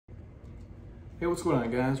Hey, what's going on,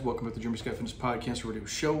 guys? Welcome to the Jeremy Scott Fitness Podcast Radio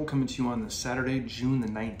Show, coming to you on this Saturday, June the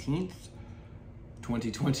 19th,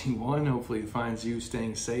 2021. Hopefully it finds you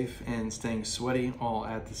staying safe and staying sweaty all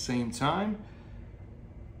at the same time.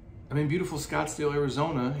 I'm in beautiful Scottsdale,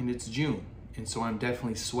 Arizona, and it's June, and so I'm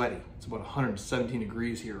definitely sweaty. It's about 117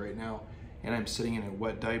 degrees here right now, and I'm sitting in a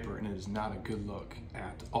wet diaper, and it is not a good look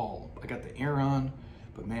at all. I got the air on,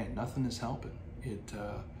 but man, nothing is helping.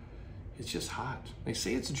 It's just hot. They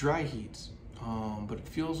say it's dry heat. But it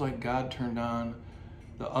feels like God turned on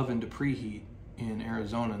the oven to preheat in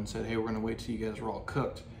Arizona and said, hey, we're gonna wait till you guys are all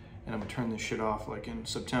cooked and I'm gonna turn this shit off like in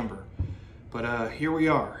September. But here we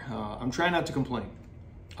are. I'm trying not to complain.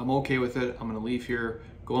 I'm okay with it. I'm gonna leave here,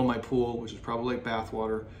 go in my pool, which is probably like bath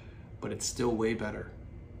water, but it's still way better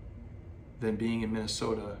than being in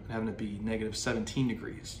Minnesota and having to be negative 17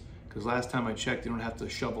 degrees. Because last time I checked, you don't have to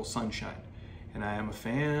shovel sunshine. And I am a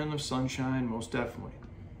fan of sunshine, most definitely.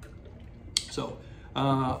 So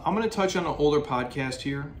I'm going to touch on an older podcast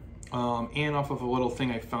here and off of a little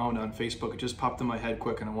thing I found on Facebook. It just popped in my head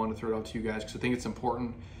quick and I wanted to throw it out to you guys because I think it's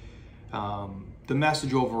important. The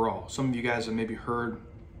message overall. Some of you guys have maybe heard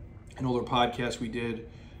an older podcast we did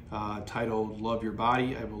titled Love Your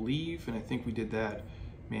Body, I believe. And I think we did that,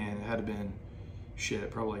 man, it had to been,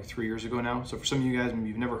 probably like 3 years ago now. So for some of you guys, maybe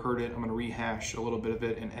you've never heard it, I'm going to rehash a little bit of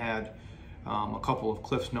it and add a couple of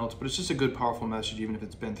Cliff's notes, but it's just a good, powerful message, even if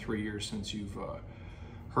it's been 3 years since you've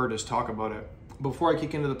heard us talk about it. Before I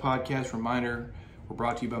kick into the podcast, reminder, we're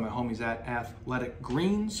brought to you by my homies at Athletic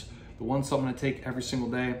Greens, the one supplement I take every single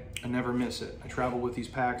day. I never miss it. I travel with these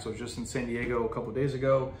packs. I was just in San Diego a couple of days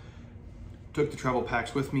ago, took the travel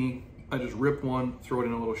packs with me. I just rip one, throw it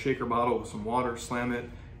in a little shaker bottle with some water, slam it,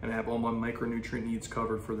 and I have all my micronutrient needs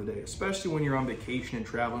covered for the day, especially when you're on vacation and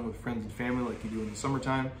traveling with friends and family like you do in the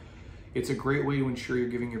summertime. It's a great way to ensure you're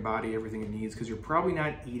giving your body everything it needs because you're probably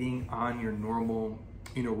not eating on your normal,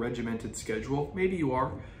 regimented schedule. Maybe you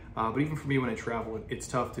are, but even for me when I travel, it's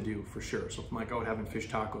tough to do for sure. So if I'm like out having fish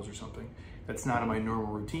tacos or something, that's not in my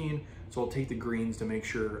normal routine. So I'll take the greens to make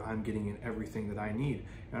sure I'm getting in everything that I need.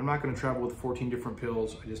 And I'm not gonna travel with 14 different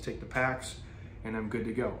pills. I just take the packs and I'm good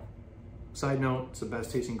to go. Side note, it's the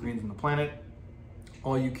best tasting greens on the planet.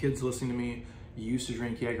 All you kids listening to me, you used to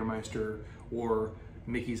drink Jägermeister or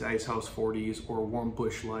Mickey's Ice House 40s or Warm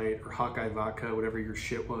Bush Light or Hawkeye Vodka, whatever your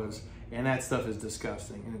shit was, and that stuff is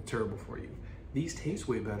disgusting and it's terrible for you. These taste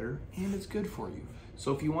way better and it's good for you.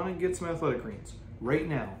 So if you want to get some Athletic Greens, right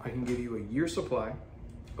now I can give you a year's supply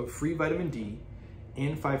of free vitamin D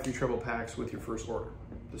and 5 free travel packs with your first order.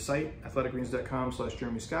 The site,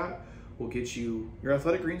 athleticgreens.com/Jeremy Scott, will get you your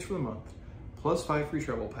Athletic Greens for the month, plus 5 free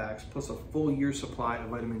travel packs, plus a full year's supply of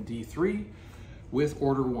vitamin D3 with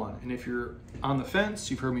order one. And if you're on the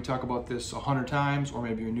fence, you've heard me talk about this 100 times, or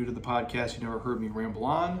maybe you're new to the podcast, you've never heard me ramble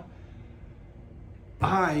on,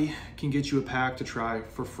 I can get you a pack to try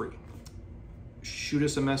for free. Shoot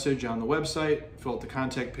us a message on the website, fill out the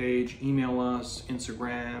contact page, email us,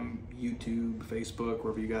 Instagram, YouTube, Facebook,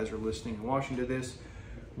 wherever you guys are listening and watching to this.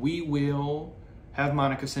 We will have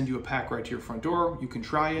Monica send you a pack right to your front door. You can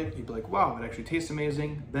try it. You'd be like, wow, it actually tastes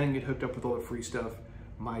amazing. Then get hooked up with all the free stuff.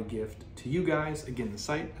 My gift to you guys, again, the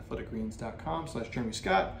site, athleticgreens.com/Jeremy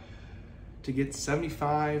Scott, to get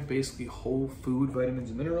 75 basically whole food vitamins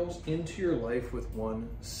and minerals into your life with one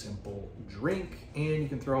simple drink. And you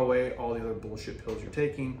can throw away all the other bullshit pills you're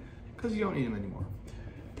taking because you don't need them anymore.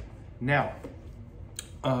 Now,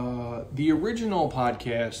 the original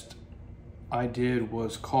podcast I did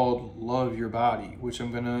was called Love Your Body, which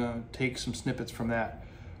I'm gonna take some snippets from that.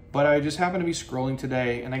 But I just happened to be scrolling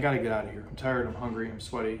today and I gotta get out of here. I'm tired, I'm hungry, I'm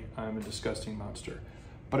sweaty, I'm a disgusting monster.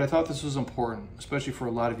 But I thought this was important, especially for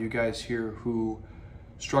a lot of you guys here who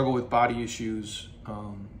struggle with body issues,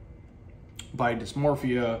 body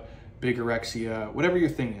dysmorphia, bigorexia, whatever your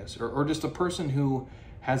thing is, or just a person who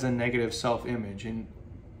has a negative self-image. And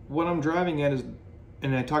what I'm driving at is,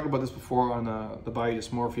 and I talked about this before on the body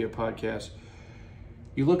dysmorphia podcast,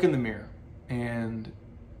 you look in the mirror and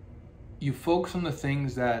you focus on the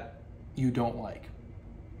things that you don't like.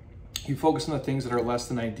 You focus on the things that are less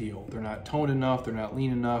than ideal. They're not toned enough, they're not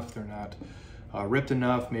lean enough, they're not ripped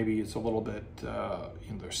enough. Maybe it's a little bit, they're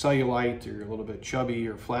cellulite, or you're a little bit chubby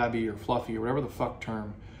or flabby or fluffy or whatever the fuck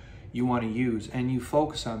term you want to use. And you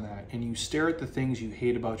focus on that and you stare at the things you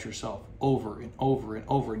hate about yourself over and over and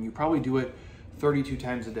over. And you probably do it 32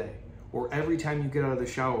 times a day. Or every time you get out of the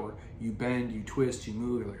shower, you bend, you twist, you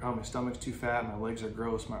move, you're like, oh, my stomach's too fat, my legs are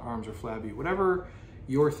gross, my arms are flabby, whatever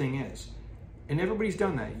your thing is. And everybody's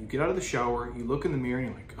done that. You get out of the shower, you look in the mirror, and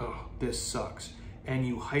you're like, oh, this sucks. And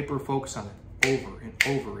you hyper focus on it over and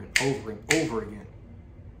over and over and over again.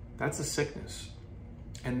 That's a sickness.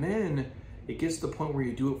 And then it gets to the point where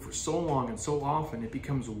you do it for so long and so often, it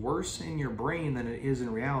becomes worse in your brain than it is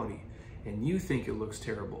in reality. And you think it looks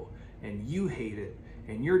terrible, and you hate it,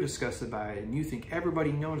 and you're disgusted by it, and you think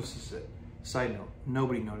everybody notices it. Side note,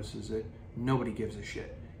 nobody notices it. Nobody gives a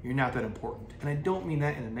shit. You're not that important. And I don't mean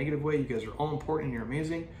that in a negative way. You guys are all important and you're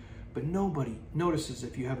amazing, but nobody notices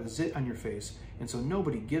if you have a zit on your face. And so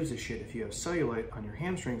nobody gives a shit if you have cellulite on your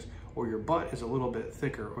hamstrings, or your butt is a little bit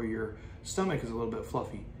thicker, or your stomach is a little bit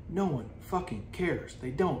fluffy. No one fucking cares. They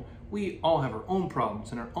don't. We all have our own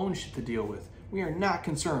problems and our own shit to deal with. We are not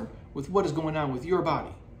concerned with what is going on with your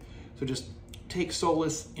body. So just take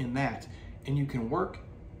solace in that, and you can work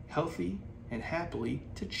healthy and happily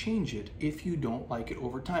to change it if you don't like it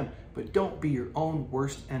over time. But don't be your own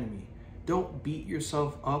worst enemy. Don't beat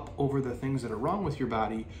yourself up over the things that are wrong with your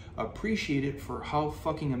body. Appreciate it for how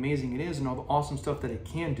fucking amazing it is and all the awesome stuff that it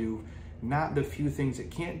can do, not the few things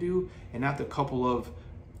it can't do, and not the couple of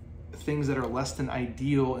things that are less than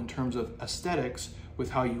ideal in terms of aesthetics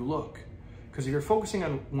with how you look. Because if you're focusing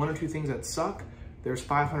on one or two things that suck, there's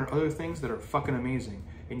 500 other things that are fucking amazing,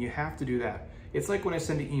 and you have to do that. It's like when I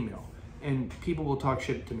send an email, and people will talk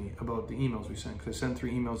shit to me about the emails we send, because I send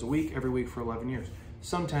 3 emails a week, every week for 11 years.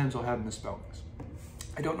 Sometimes I'll have misspellings.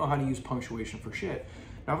 I don't know how to use punctuation for shit.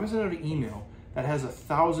 Now, if I send out an email that has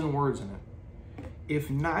 1,000 words in it, if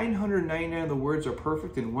 999 of the words are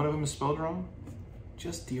perfect and one of them is spelled wrong,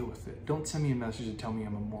 just deal with it. Don't send me a message and tell me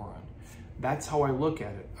I'm a moron. That's how I look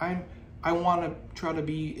at it. I want to try to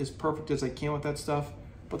be as perfect as I can with that stuff,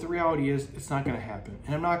 but the reality is it's not going to happen.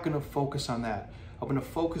 And I'm not going to focus on that. I'm going to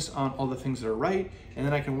focus on all the things that are right, and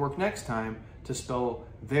then I can work next time to spell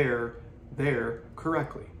there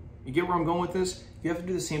correctly. You get where I'm going with this? You have to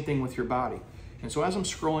do the same thing with your body. And so as I'm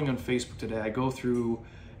scrolling on Facebook today, I go through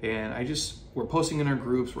and we're posting in our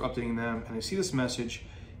groups, we're updating them, and I see this message,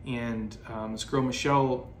 and this girl,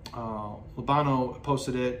 Michelle Labano,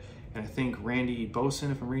 posted it, and I think Randy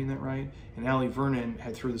Boson, if I'm reading that right, and Allie Vernon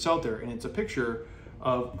had threw this out there, and it's a picture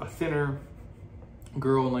of a thinner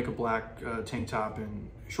girl in like a black tank top and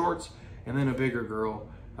shorts, and then a bigger girl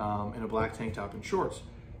in a black tank top and shorts.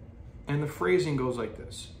 And the phrasing goes like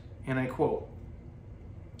this, and I quote,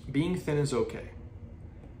 "Being thin is okay.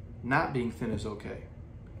 Not being thin is okay.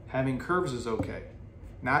 Having curves is okay.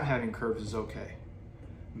 Not having curves is okay.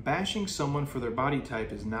 Bashing someone for their body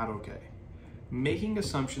type is not okay. Making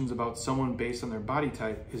assumptions about someone based on their body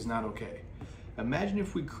type is not okay. Imagine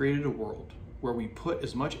if we created a world where we put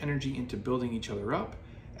as much energy into building each other up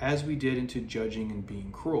as we did into judging and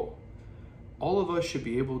being cruel. All of us should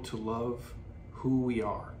be able to love who we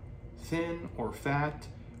are. Thin or fat,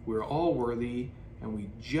 we're all worthy, and we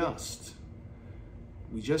just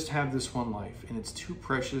have this one life, and it's too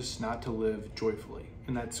precious not to live joyfully."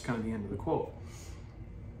 And that's kind of the end of the quote.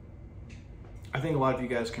 I think a lot of you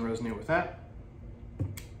guys can resonate with that.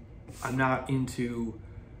 I'm not into,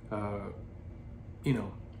 fat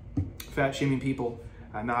shaming people.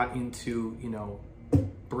 I'm not into,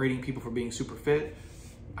 berating people for being super fit.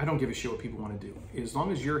 I don't give a shit what people want to do. As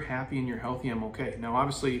long as you're happy and you're healthy, I'm okay. Now,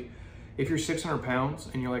 obviously, if you're 600 pounds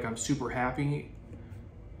and you're like, I'm super happy,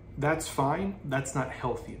 that's fine. That's not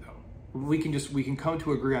healthy though. We can come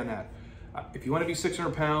to agree on that. If you want to be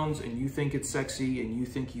 600 pounds and you think it's sexy and you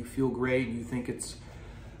think you feel great and you think it's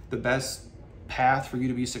the best path for you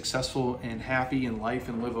to be successful and happy in life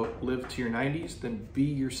and live to your 90s, then be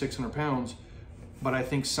your 600 pounds. But I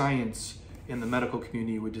think science in the medical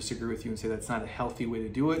community would disagree with you and say that's not a healthy way to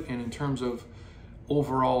do it. And in terms of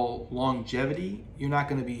overall longevity, you're not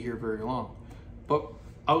going to be here very long. But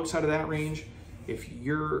outside of that range, if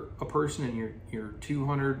you're a person and you're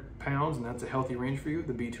 200 pounds and that's a healthy range for you,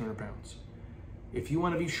 then be 200 pounds. If you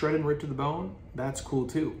want to be shredded and ripped to the bone, that's cool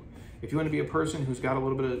too. If you want to be a person who's got a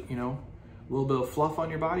little bit of, a little bit of fluff on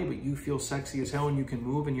your body, but you feel sexy as hell and you can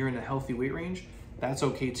move and you're in a healthy weight range, that's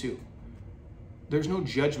okay too. There's no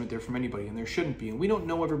judgment there from anybody, and there shouldn't be. And we don't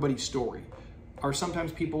know everybody's story. Or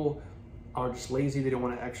sometimes people are just lazy, they don't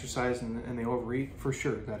want to exercise and they overeat. For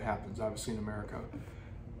sure, that happens, obviously in America.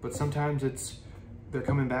 But sometimes they're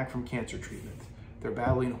coming back from cancer treatment. They're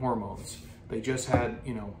battling hormones. They just had,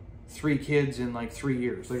 3 kids in like 3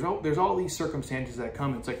 years. There's all these circumstances that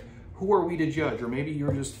come. It's like, who are we to judge? Or maybe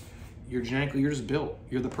you're just built.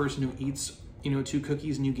 You're the person who eats, 2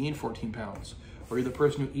 cookies and you gain 14 pounds. Or you're the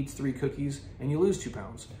person who eats 3 cookies and you lose 2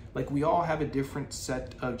 pounds. Like, we all have a different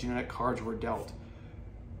set of genetic cards we're dealt.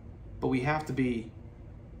 But we have to be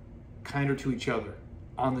kinder to each other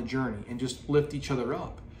on the journey and just lift each other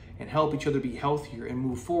up and help each other be healthier and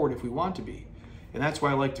move forward if we want to be. And that's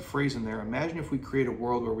why I like to phrase in there, imagine if we create a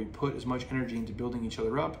world where we put as much energy into building each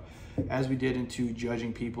other up as we did into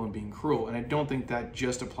judging people and being cruel. And I don't think that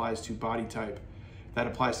just applies to body type. That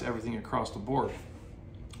applies to everything across the board.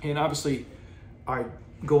 And obviously, I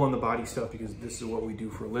go on the body stuff because this is what we do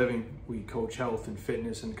for a living. We coach health and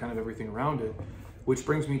fitness and kind of everything around it, which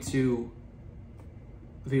brings me to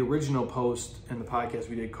the original post in the podcast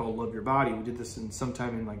we did called Love Your Body. We did this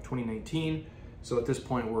sometime in like 2019. So at this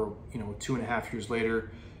point, we're, 2.5 years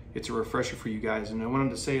later. It's a refresher for you guys. And I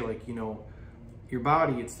wanted to say, like, your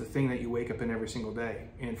body, it's the thing that you wake up in every single day.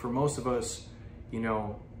 And for most of us,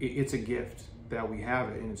 it's a gift that we have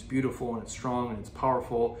it, and it's beautiful and it's strong and it's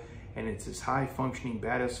powerful and it's this high functioning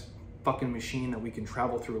badass fucking machine that we can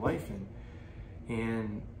travel through life in.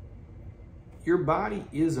 And your body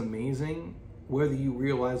is amazing whether you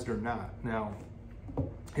realize it or not. Now,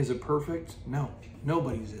 is it perfect? No,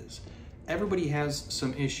 nobody's is. Everybody has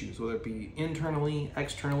some issues, whether it be internally,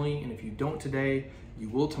 externally, and if you don't today, you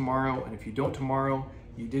will tomorrow, and if you don't tomorrow,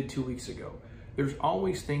 you did 2 weeks ago. There's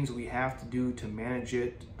always things we have to do to manage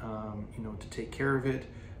it, to take care of it,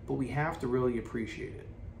 but we have to really appreciate it.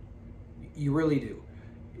 You really do.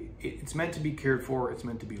 It's meant to be cared for, it's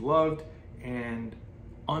meant to be loved, and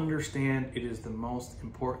understand it is the most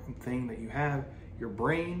important thing that you have, your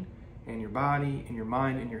brain and your body and your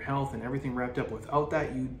mind and your health and everything wrapped up. Without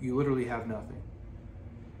that, you literally have nothing.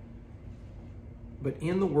 But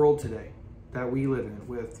in the world today that we live in,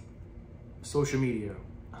 with social media,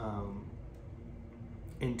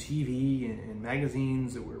 and TV and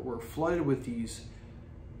magazines, we're flooded with these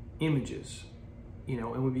images,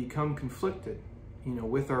 and we become conflicted,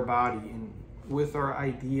 with our body and with our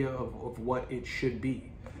idea of what it should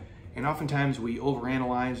be. And oftentimes we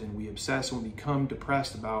overanalyze and we obsess and we become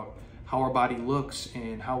depressed about how our body looks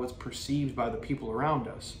and how it's perceived by the people around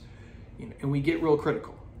us. And we get real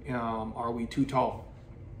critical. Are we too tall?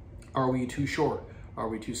 Are we too short? Are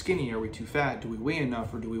we too skinny? Are we too fat? Do we weigh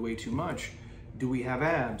enough or do we weigh too much? Do we have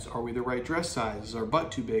abs? Are we the right dress size? Is our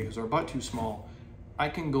butt too big? Is our butt too small? I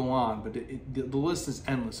can go on, but the list is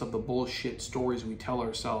endless of the bullshit stories we tell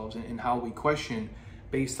ourselves and how we question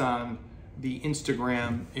based on the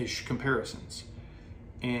Instagram-ish comparisons.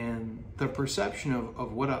 And the perception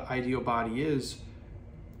of what an ideal body is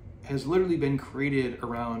has literally been created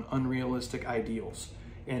around unrealistic ideals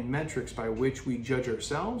and metrics by which we judge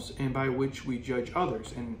ourselves and by which we judge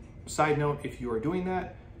others. And side note, if you are doing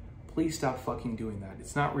that, please stop fucking doing that.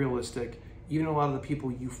 It's not realistic. Even a lot of the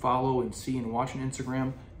people you follow and see and watch on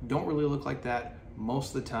Instagram don't really look like that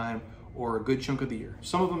most of the time or a good chunk of the year.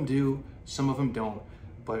 Some of them do, some of them don't.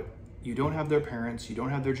 But you don't have their parents, you don't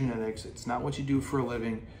have their genetics, it's not what you do for a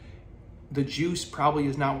living. The juice probably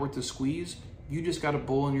is not worth the squeeze. You just got to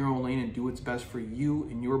bowl in your own lane and do what's best for you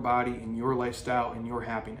and your body and your lifestyle and your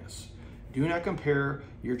happiness. Do not compare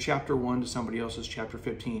your chapter 1 to somebody else's chapter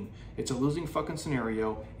 15. It's a losing fucking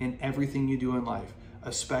scenario in everything you do in life,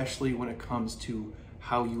 especially when it comes to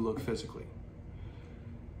how you look physically.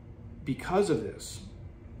 Because of this,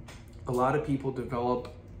 a lot of people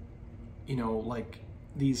develop, like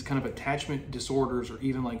these kind of attachment disorders, or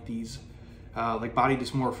even like these, like body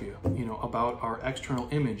dysmorphia, about our external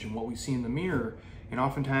image and what we see in the mirror. And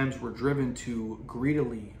oftentimes we're driven to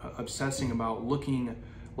greedily obsessing about looking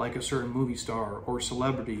like a certain movie star or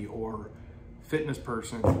celebrity or fitness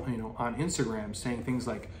person, on Instagram, saying things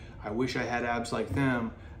like, I wish I had abs like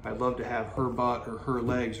them. I'd love to have her butt or her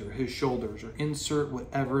legs or his shoulders, or insert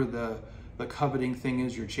whatever the coveting thing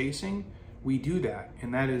is you're chasing. We do that,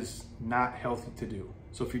 and that is not healthy to do.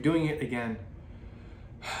 So if you're doing it, again,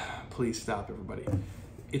 please stop, everybody.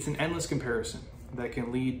 It's an endless comparison that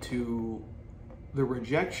can lead to the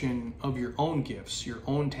rejection of your own gifts, your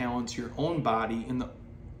own talents, your own body, and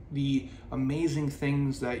the amazing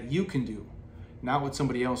things that you can do, not what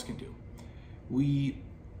somebody else can do.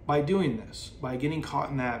 By doing this, by getting caught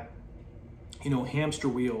in that, hamster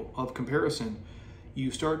wheel of comparison,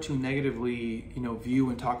 you start to negatively, view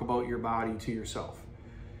and talk about your body to yourself.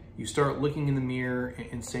 You start looking in the mirror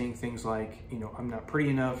and saying things like, I'm not pretty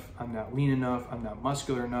enough, I'm not lean enough, I'm not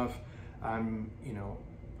muscular enough, I'm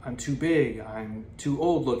too big, I'm too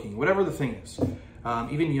old looking, whatever the thing is.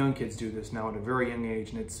 Even young kids do this now at a very young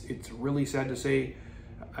age, and it's really sad to say.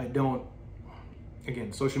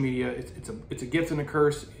 Again, social media, it's a gift and a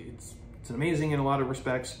curse. It's amazing in a lot of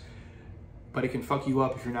respects, but it can fuck you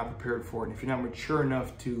up if you're not prepared for it, and if you're not mature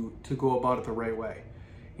enough to go about it the right way.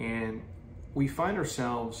 And we find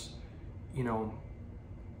ourselves, and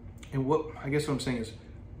what I'm saying is,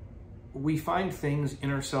 we find things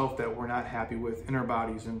in ourselves that we're not happy with in our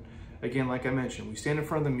bodies. And again, like I mentioned, we stand in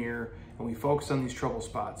front of the mirror and we focus on these trouble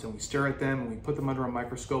spots and we stare at them and we put them under a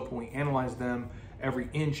microscope and we analyze them, every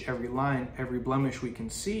inch, every line, every blemish we can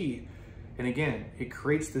see. And again, it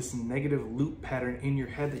creates this negative loop pattern in your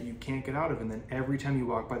head that you can't get out of. And then every time you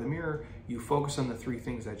walk by the mirror, you focus on the 3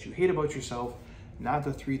 things that you hate about yourself, not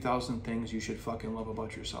the 3,000 things you should fucking love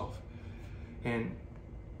about yourself. And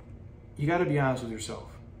you got to be honest with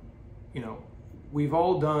yourself. You know, we've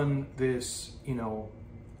all done this, you know,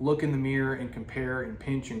 look in the mirror and compare and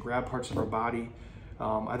pinch and grab parts of our body.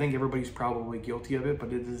 I think everybody's probably guilty of it,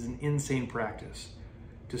 but it is an insane practice.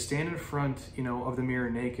 To stand in front, you know, of the mirror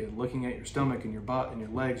naked, looking at your stomach and your butt and your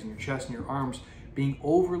legs and your chest and your arms, being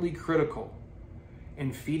overly critical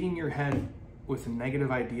and feeding your head with negative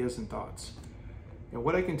ideas and thoughts. And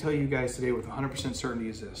what I can tell you guys today with 100% certainty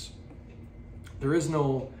is this. There is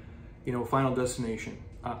no, you know, final destination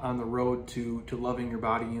on the road to loving your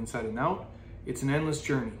body inside and out. It's an endless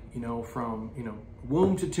journey, you know, from, you know,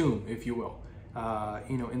 womb to tomb, if you will.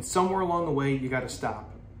 You know, and somewhere along the way, you got to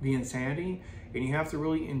stop the insanity. And you have to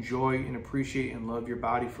really enjoy and appreciate and love your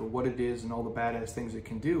body for what it is and all the badass things it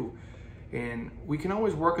can do. And we can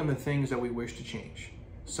always work on the things that we wish to change.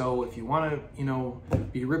 So if you want to, you know,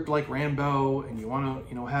 be ripped like Rambo and you want to,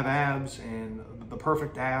 you know, have abs and the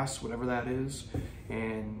perfect ass, whatever that is,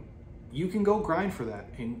 and you can go grind for that.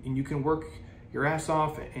 And you can work your ass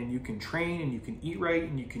off and you can train and you can eat right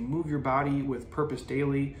and you can move your body with purpose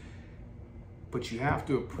daily. But you have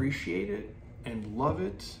to appreciate it and love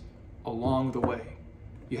it along the way.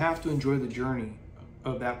 You have to enjoy the journey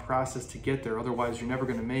of that process to get there. Otherwise, you're never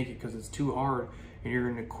going to make it because it's too hard and you're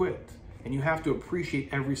going to quit. And you have to appreciate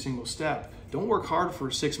every single step. Don't work hard for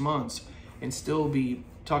 6 months and still be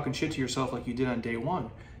talking shit to yourself like you did on day 1.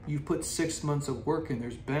 You've put 6 months of work and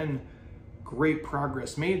there's been great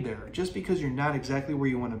progress made there. Just because you're not exactly where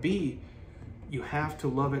you want to be, you have to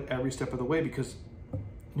love it every step of the way, because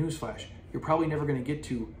newsflash, you're probably never going to get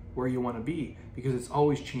to where you want to be, because it's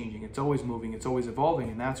always changing, it's always moving, it's always evolving,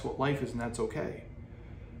 and that's what life is, and that's okay.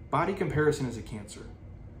 Body comparison is a cancer.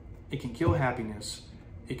 It can kill happiness,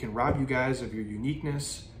 it can rob you guys of your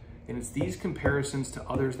uniqueness, and it's these comparisons to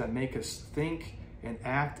others that make us think and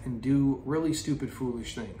act and do really stupid,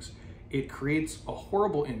 foolish things. It creates a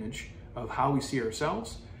horrible image of how we see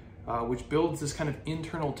ourselves, which builds this kind of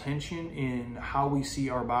internal tension in how we see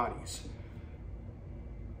our bodies.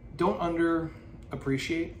 Don't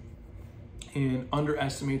underappreciate and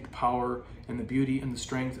underestimate the power and the beauty and the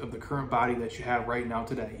strength of the current body that you have right now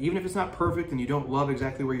today. Even if it's not perfect and you don't love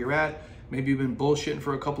exactly where you're at, maybe you've been bullshitting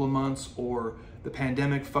for a couple of months, or the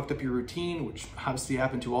pandemic fucked up your routine, which obviously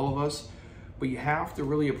happened to all of us, but you have to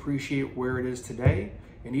really appreciate where it is today.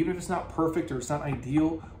 And even if it's not perfect or it's not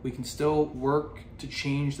ideal, we can still work to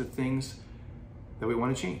change the things that we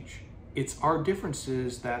want to change. It's our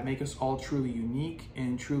differences that make us all truly unique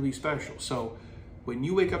and truly special. So when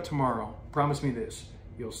you wake up tomorrow, promise me this: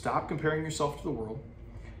 you'll stop comparing yourself to the world.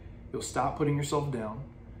 You'll stop putting yourself down.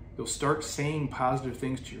 You'll start saying positive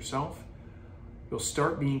things to yourself. You'll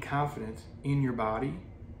start being confident in your body.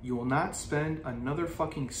 You will not spend another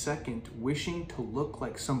fucking second wishing to look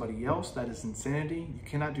like somebody else. That is insanity. You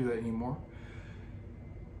cannot do that anymore.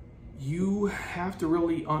 You have to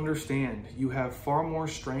really understand you have far more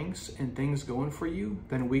strengths and things going for you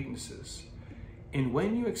than weaknesses. And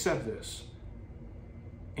when you accept this,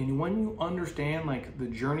 and when you understand like the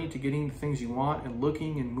journey to getting the things you want and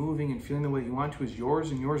looking and moving and feeling the way you want to is yours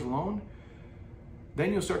and yours alone,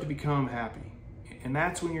 then you'll start to become happy. And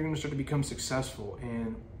that's when you're going to start to become successful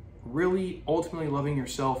and really ultimately loving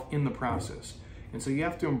yourself in the process. And so you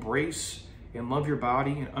have to embrace and love your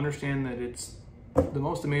body and understand that it's the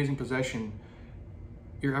most amazing possession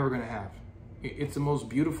you're ever going to have. It's the most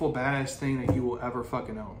beautiful, badass thing that you will ever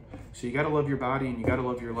fucking own. So you got to love your body and you got to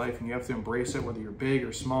love your life, and you have to embrace it, whether you're big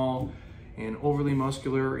or small and overly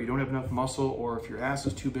muscular, or you don't have enough muscle, or if your ass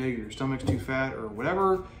is too big or your stomach's too fat, or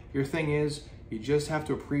whatever your thing is. You just have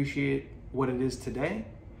to appreciate what it is today,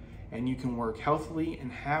 and you can work healthily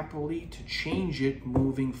and happily to change it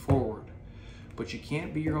moving forward. But you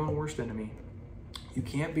can't be your own worst enemy. You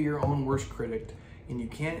can't be your own worst critic, and you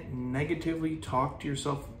can't negatively talk to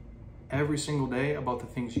yourself every single day about the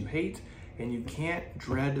things you hate, and you can't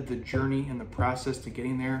dread the journey and the process to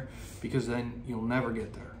getting there, because then you'll never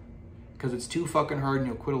get there. Because it's too fucking hard and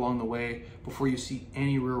you'll quit along the way before you see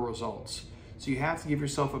any real results. So you have to give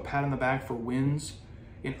yourself a pat on the back for wins,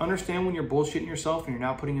 and understand when you're bullshitting yourself and you're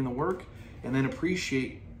not putting in the work, and then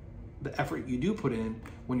appreciate the effort you do put in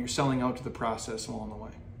when you're selling out to the process along the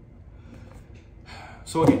way.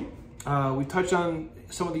 So again, we touched on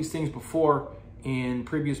some of these things before in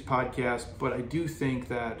previous podcasts, but I do think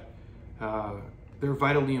that they're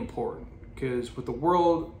vitally important, because with the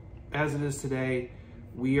world as it is today,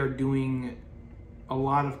 we are doing a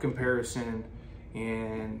lot of comparison.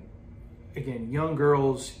 And again, young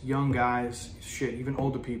girls, young guys, shit, even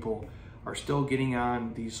older people are still getting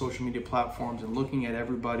on these social media platforms and looking at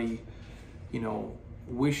everybody, you know,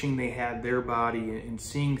 wishing they had their body and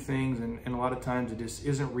seeing things. And a lot of times it just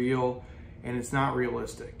isn't real and it's not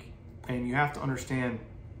realistic. And you have to understand,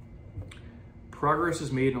 progress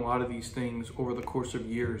is made in a lot of these things over the course of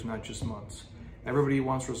years, not just months. Everybody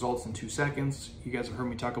wants results in 2 seconds. You guys have heard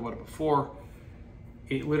me talk about it before.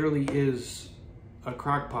 It literally is a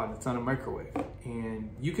crock pot. It's not a microwave. And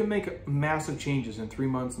you can make massive changes in 3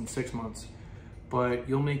 months and 6 months, but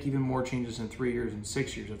you'll make even more changes in 3 years and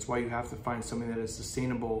 6 years. That's why you have to find something that is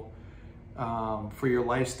sustainable for your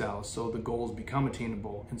lifestyle, so the goals become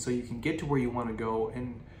attainable. And so you can get to where you want to go.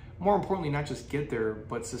 And more importantly, not just get there,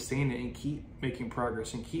 but sustain it and keep making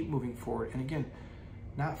progress and keep moving forward. And again,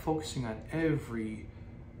 not focusing on every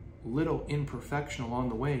little imperfection along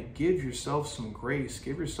the way. Give yourself some grace.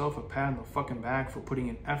 Give yourself a pat on the fucking back for putting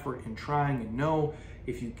in effort and trying. And know,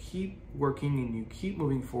 if you keep working and you keep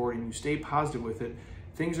moving forward and you stay positive with it,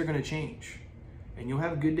 things are going to change. And you'll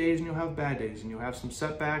have good days and you'll have bad days, and you'll have some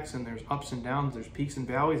setbacks, and there's ups and downs, there's peaks and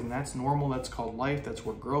valleys, and that's normal. That's called life. That's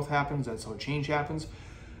where growth happens. That's how change happens.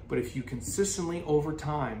 But if you consistently over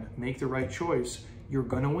time make the right choice, you're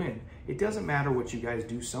gonna win. It doesn't matter what you guys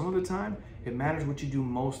do some of the time, it matters what you do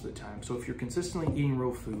most of the time. So if you're consistently eating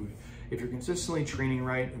real food, if you're consistently training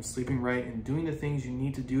right and sleeping right and doing the things you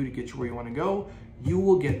need to do to get you where you wanna go, you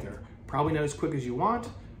will get there. Probably not as quick as you want.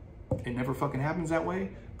 It never fucking happens that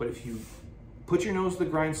way. But if you put your nose to the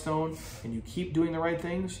grindstone and you keep doing the right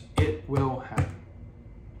things, it will happen.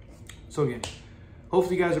 So again,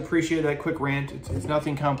 hopefully you guys appreciate that quick rant. It's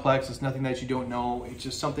nothing complex. It's nothing that you don't know. It's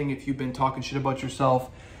just something, if you've been talking shit about yourself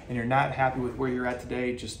and you're not happy with where you're at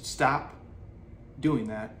today, just stop doing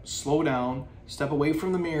that. Slow down, step away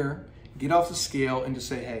from the mirror, get off the scale, and just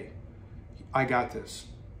say, hey, I got this.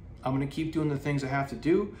 I'm gonna keep doing the things I have to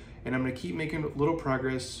do, and I'm gonna keep making little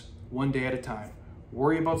progress one day at a time.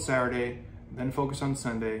 Worry about Saturday, then focus on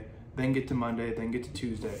Sunday, then get to Monday, then get to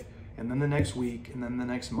Tuesday, and then the next week, and then the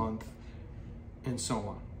next month, and so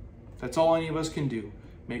on. That's all any of us can do.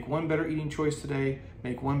 Make one better eating choice today,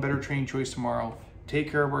 make one better training choice tomorrow,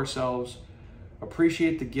 take care of ourselves,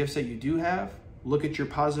 appreciate the gifts that you do have, look at your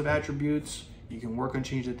positive attributes, you can work on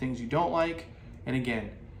changing the things you don't like, and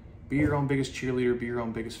again, be your own biggest cheerleader, be your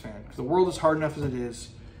own biggest fan. Because the world is hard enough as it is,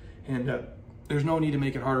 and there's no need to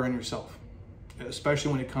make it harder on yourself,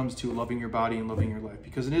 especially when it comes to loving your body and loving your life,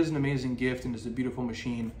 because it is an amazing gift and it's a beautiful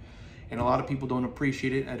machine. And a lot of people don't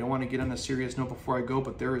appreciate it. I don't want to get on a serious note before I go,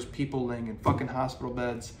 but there is people laying in fucking hospital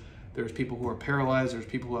beds. There's people who are paralyzed. There's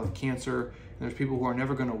people who have cancer. And there's people who are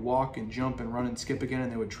never going to walk and jump and run and skip again.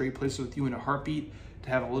 And they would trade places with you in a heartbeat to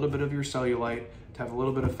have a little bit of your cellulite, to have a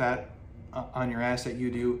little bit of fat on your ass that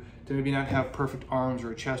you do, to maybe not have perfect arms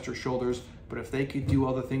or a chest or shoulders. But if they could do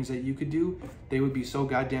all the things that you could do, they would be so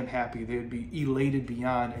goddamn happy. They would be elated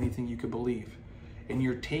beyond anything you could believe. And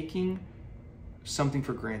you're taking something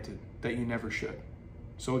for granted that you never should.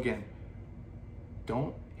 So again,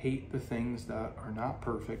 don't hate the things that are not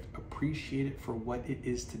perfect. Appreciate it for what it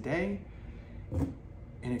is today.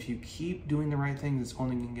 And if you keep doing the right things, it's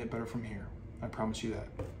only gonna get better from here. I promise you that.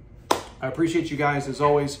 I appreciate you guys as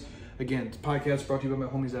always. Again, this podcast brought to you by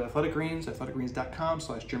my homies at Athletic Greens,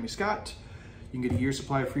 athleticgreens.com/Jeremy Scott. You can get a year's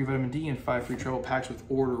supply of free vitamin D and 5 free travel packs with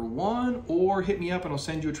order 1, or hit me up and I'll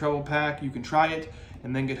send you a travel pack. You can try it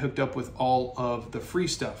and then get hooked up with all of the free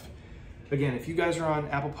stuff. Again, if you guys are on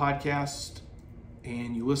Apple Podcasts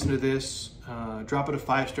and you listen to this, drop it a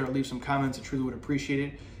 5-star, leave some comments. I truly would appreciate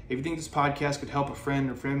it. If you think this podcast could help a friend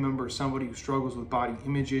or family member or somebody who struggles with body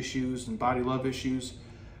image issues and body love issues,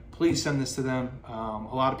 please send this to them.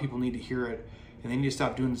 A lot of people need to hear it, and they need to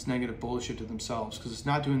stop doing this negative bullshit to themselves, because it's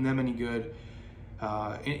not doing them any good.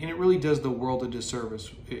 And it really does the world a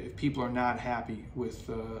disservice if people are not happy with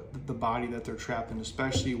the body that they're trapped in,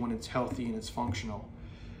 especially when it's healthy and it's functional.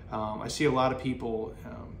 I see a lot of people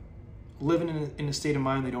living in a state of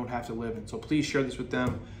mind they don't have to live in. So please share this with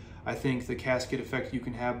them. I think the cascade effect you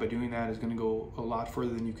can have by doing that is going to go a lot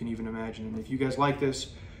further than you can even imagine. And if you guys like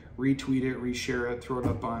this, retweet it, reshare it, throw it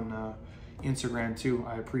up on Instagram too.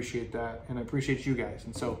 I appreciate that, and I appreciate you guys.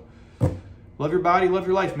 And so, love your body, love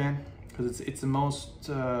your life, man, because it's the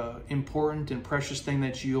most important and precious thing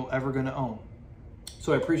that you'll ever gonna own.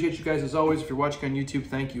 So I appreciate you guys as always. If you're watching on YouTube,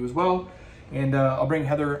 thank you as well. And I'll bring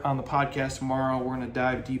Heather on the podcast tomorrow. We're gonna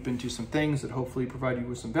dive deep into some things that hopefully provide you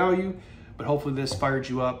with some value, but hopefully this fired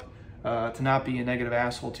you up to not be a negative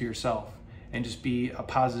asshole to yourself and just be a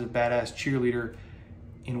positive, badass cheerleader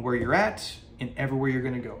in where you're at and everywhere you're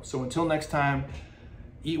gonna go. So until next time,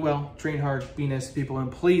 eat well, train hard, be nice to people,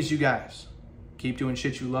 and please, you guys, keep doing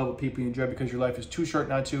shit you love with people you enjoy because your life is too short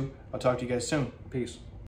not to. I'll talk to you guys soon. Peace.